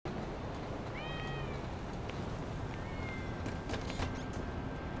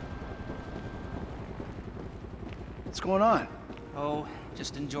What's going on? Oh,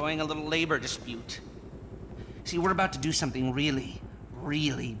 just enjoying a little labor dispute. See, we're about to do something really,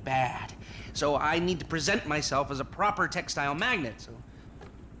 really bad. So I need to present myself as a proper textile magnate,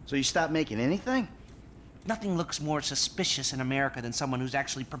 So you stopped making anything? Nothing looks more suspicious in America than someone who's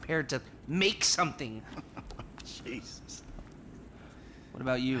actually prepared to make something. Jesus. What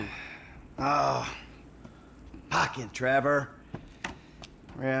about you? Oh, pocket, Trevor.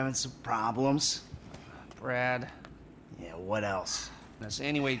 We're having some problems. Brad. Yeah, what else? So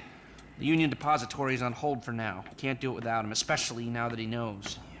anyway, the Union Depository is on hold for now. Can't do it without him, especially now that he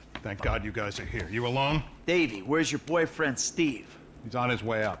knows. Thank God you guys are here. You alone? Davey, where's your boyfriend, Steve? He's on his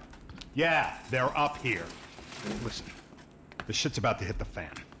way up. Yeah, they're up here. Listen, the shit's about to hit the fan.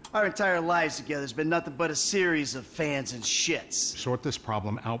 Our entire lives together has been nothing but a series of fans and shits. Sort this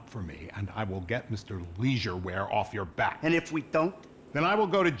problem out for me, and I will get Mr. Leisureware off your back. And if we don't? Then I will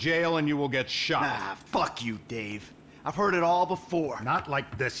go to jail and you will get shot. Ah, fuck you, Dave. I've heard it all before. Not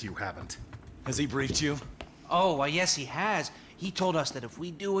like this, you haven't. Has he briefed you? Oh, well, yes, he has. He told us that if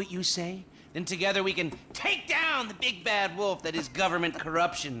we do what you say, then together we can take down the big bad wolf that is government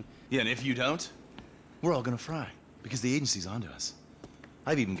corruption. Yeah, and if you don't, we're all gonna fry, because the agency's onto us.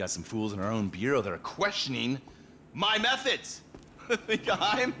 I've even got some fools in our own bureau that are questioning my methods. Think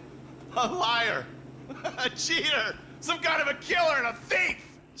I'm a liar, a cheater, some kind of a killer and a thief.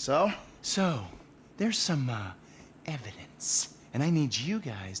 So? So, there's some, evidence, and I need you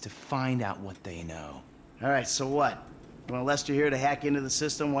guys to find out what they know. All right, so what? You want Lester here to hack into the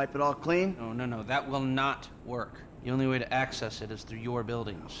system, wipe it all clean? No, that will not work. The only way to access it is through your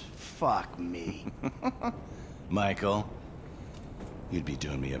buildings. Fuck me. Michael, you'd be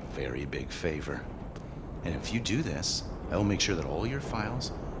doing me a very big favor. And if you do this, I will make sure that all your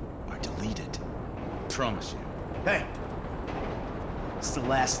files are deleted. Promise you. Hey, it's the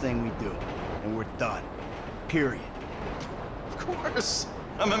last thing we do, and we're done. Period. Of course.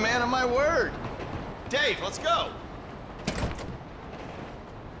 I'm a man of my word. Dave, let's go.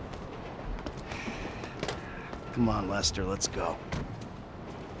 Come on, Lester, let's go.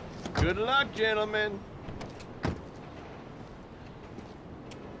 Good luck, gentlemen.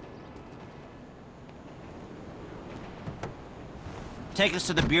 Take us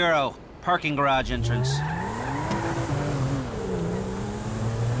to the Bureau. Parking garage entrance.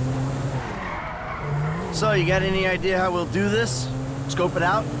 So, you got any idea how we'll do this? Scope it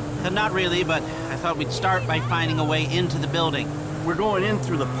out? Not really, but I thought we'd start by finding a way into the building. We're going in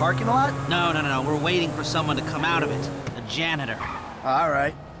through the parking lot? No. We're waiting for someone to come out of it. A janitor. All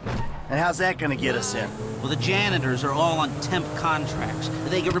right. And how's that gonna get us in? Well, the janitors are all on temp contracts.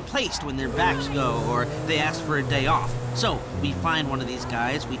 They get replaced when their backs go, or they ask for a day off. So, we find one of these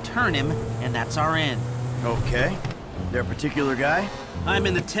guys, we turn him, and that's our in. Okay. There a particular guy? I'm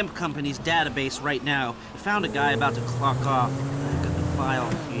in the temp company's database right now. I found a guy about to clock off. I've got the file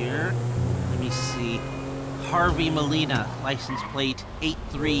here. Let me see. Harvey Molina, license plate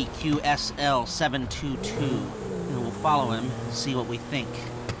 83QSL722. And we'll follow him, see what we think.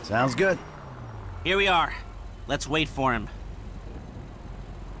 Sounds good. Here we are. Let's wait for him.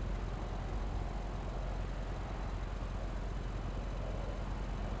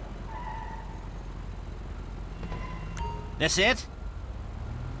 This it?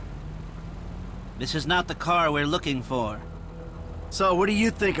 This is not the car we're looking for. So, what do you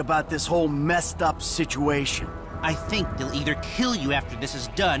think about this whole messed up situation? I think they'll either kill you after this is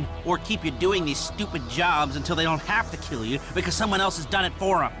done, or keep you doing these stupid jobs until they don't have to kill you because someone else has done it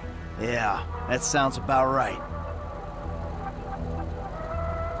for them. Yeah, that sounds about right.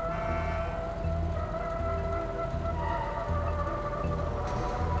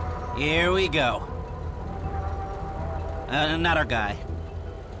 Here we go. Not our guy.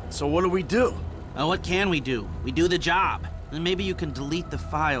 So what do we do? What can we do? We do the job. And maybe you can delete the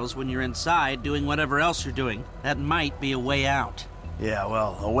files when you're inside doing whatever else you're doing. That might be a way out. Yeah,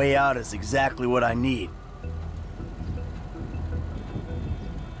 well, a way out is exactly what I need.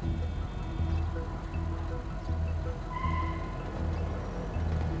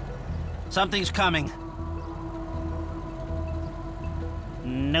 Something's coming.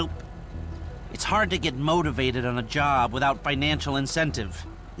 Nope. It's hard to get motivated on a job without financial incentive.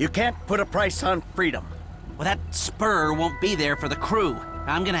 You can't put a price on freedom. Well, that spur won't be there for the crew.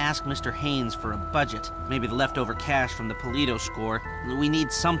 I'm gonna ask Mr. Haynes for a budget. Maybe the leftover cash from the Polito score. We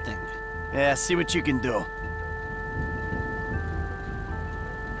need something. Yeah, see what you can do.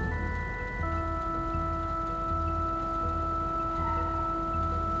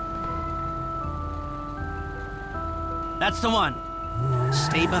 That's the one.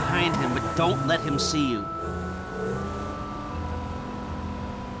 Stay behind him, but don't let him see you.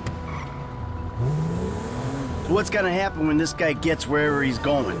 What's gonna happen when this guy gets wherever he's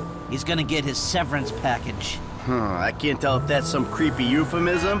going? He's gonna get his severance package. I can't tell if that's some creepy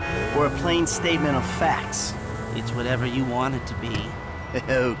euphemism or a plain statement of facts. It's whatever you want it to be.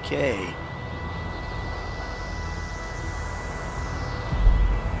 Okay.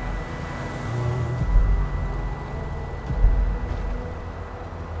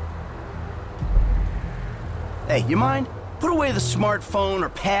 Hey, you mind? Put away the smartphone or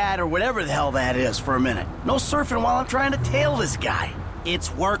pad or whatever the hell that is for a minute. No surfing while I'm trying to tail this guy.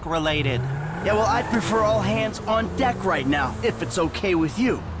 It's work-related. Yeah, well, I'd prefer all hands on deck right now, if it's okay with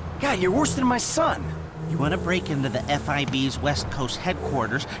you. God, you're worse than my son. You want to break into the FIB's West Coast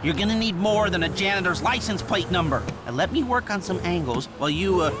headquarters, you're gonna need more than a janitor's license plate number. And let me work on some angles while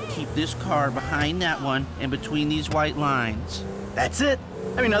you, keep this car behind that one and between these white lines. That's it.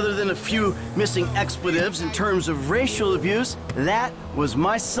 I mean, other than a few missing expletives in terms of racial abuse, that was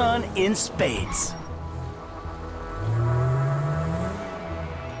my son in spades.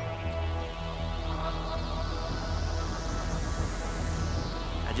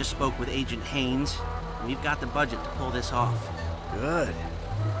 I just spoke with Agent Haynes. We've got the budget to pull this off. Good.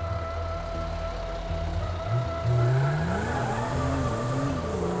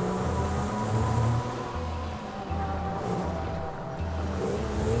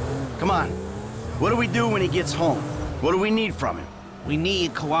 Come on. What do we do when he gets home? What do we need from him? We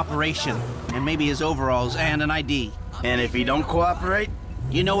need cooperation, and maybe his overalls and an ID. And if he don't cooperate?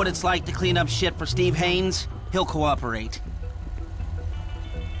 You know what it's like to clean up shit for Steve Haynes? He'll cooperate.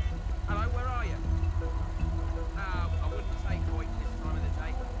 Hello, where are you? I wouldn't say quite this time of the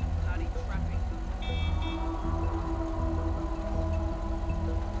day. Bloody traffic.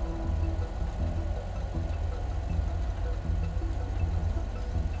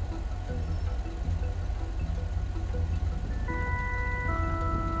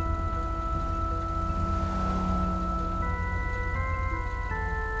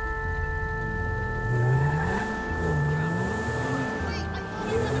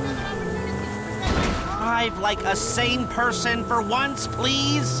 Drive like a sane person for once,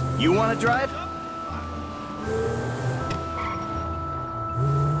 please. You want to drive?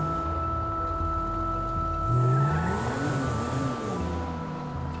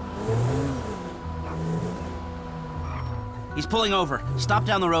 He's pulling over. Stop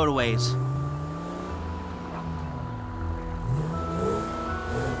down the road a ways.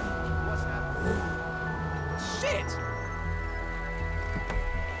 Shit!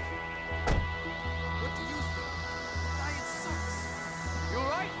 What do you think? Diet sucks. You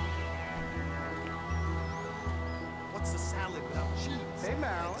alright? What's the salad without cheese? Hey,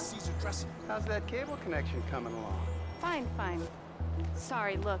 Marilyn. The Caesar dressing. How's that cable connection coming along? Fine, fine.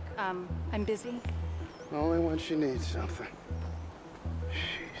 Sorry, look, I'm busy. Only when she needs something.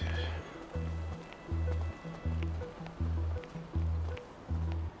 Jesus.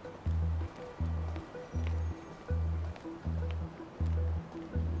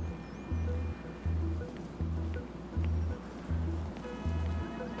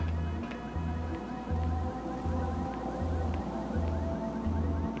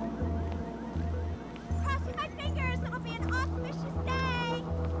 Crossing my fingers, it'll be an auspicious day.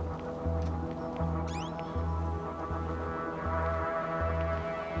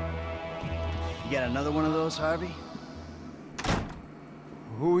 You got another one of those, Harvey?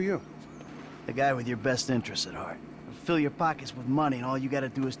 Who are you? The guy with your best interests at heart. Fill your pockets with money and all you gotta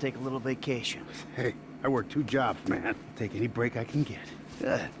do is take a little vacation. Hey, I work 2 jobs, man. I'll take any break I can get.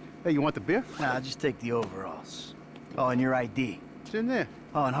 Good. Hey, you want the beer? Nah, I'll just take the overalls. Oh, and your ID. It's in there.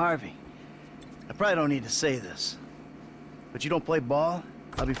 Oh, and Harvey, I probably don't need to say this, but you don't play ball,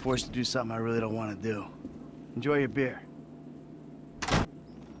 I'll be forced to do something I really don't want to do. Enjoy your beer.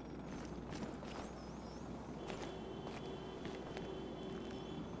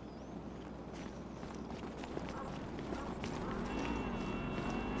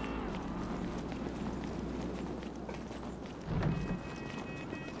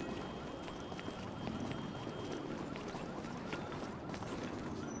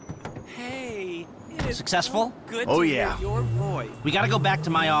 Hey, it's Successful? good Oh, to yeah. hear your voice. We gotta go back to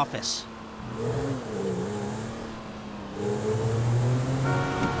my office.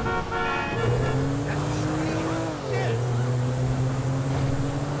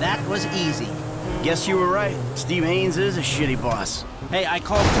 That was easy. Guess you were right. Steve Haynes is a shitty boss. Hey, I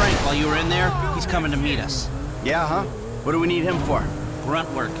called Frank while you were in there. He's coming to meet us. Yeah, huh? What do we need him for? Grunt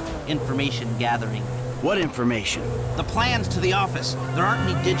work, information gathering. What information? The plans to the office. There aren't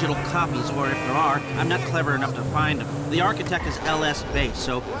any digital copies, or if there are, I'm not clever enough to find them. The architect is LS based,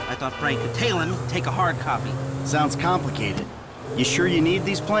 so I thought Frank could tail him, take a hard copy. Sounds complicated. You sure you need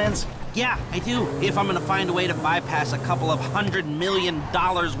these plans? Yeah, I do. If I'm gonna find a way to bypass a couple of $100 million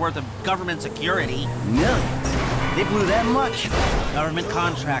worth of government security. Millions? They blew that much? Government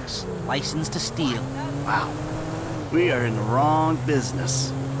contracts, license to steal. Wow. We are in the wrong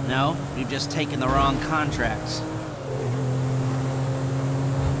business. No, we've just taken the wrong contracts.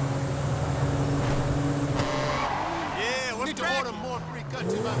 Yeah, what's the order? More free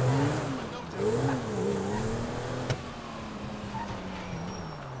cuts in my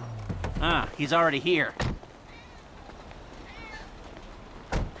Ah, he's already here.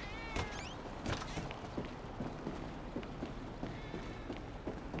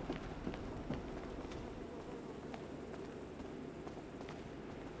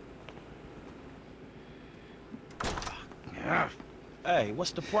 Hey,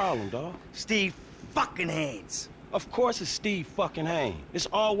 what's the problem, dawg? Steve fucking Haynes. Of course it's Steve fucking Haynes. It's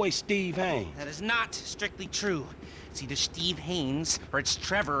always Steve Haynes. That is not strictly true. It's either Steve Haynes, or it's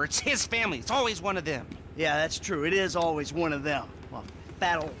Trevor, or it's his family. It's always one of them. Yeah, that's true. It is always one of them. Well,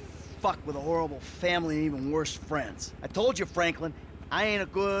 fat old fuck with a horrible family and even worse friends. I told you, Franklin, I ain't a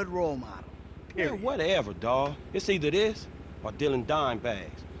good role model. Yeah, Period. whatever, dawg. It's either this or dealing dime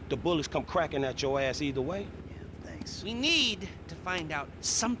bags. The bullets come cracking at your ass either way. Yeah, thanks. We need to find out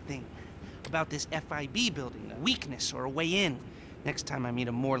something about this FIB building, a weakness or a way in. Next time I meet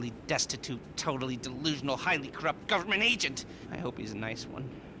a morally destitute, totally delusional, highly corrupt government agent, I hope he's a nice one.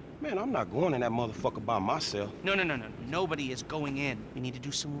 Man, I'm not going in that motherfucker by myself. No. Nobody is going in. We need to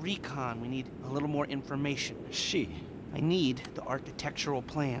do some recon. We need a little more information. Shit. I need the architectural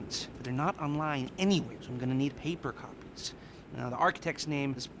plans. They're not online anywhere, so I'm gonna need paper copies. Now, the architect's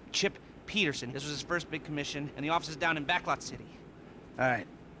name is Chip Peterson. This was his first big commission, and the office is down in Backlot City. All right.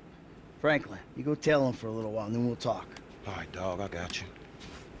 Franklin, you go tell him for a little while, and then we'll talk. All right, dawg, I got you.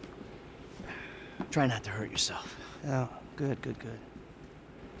 Try not to hurt yourself. Oh, good.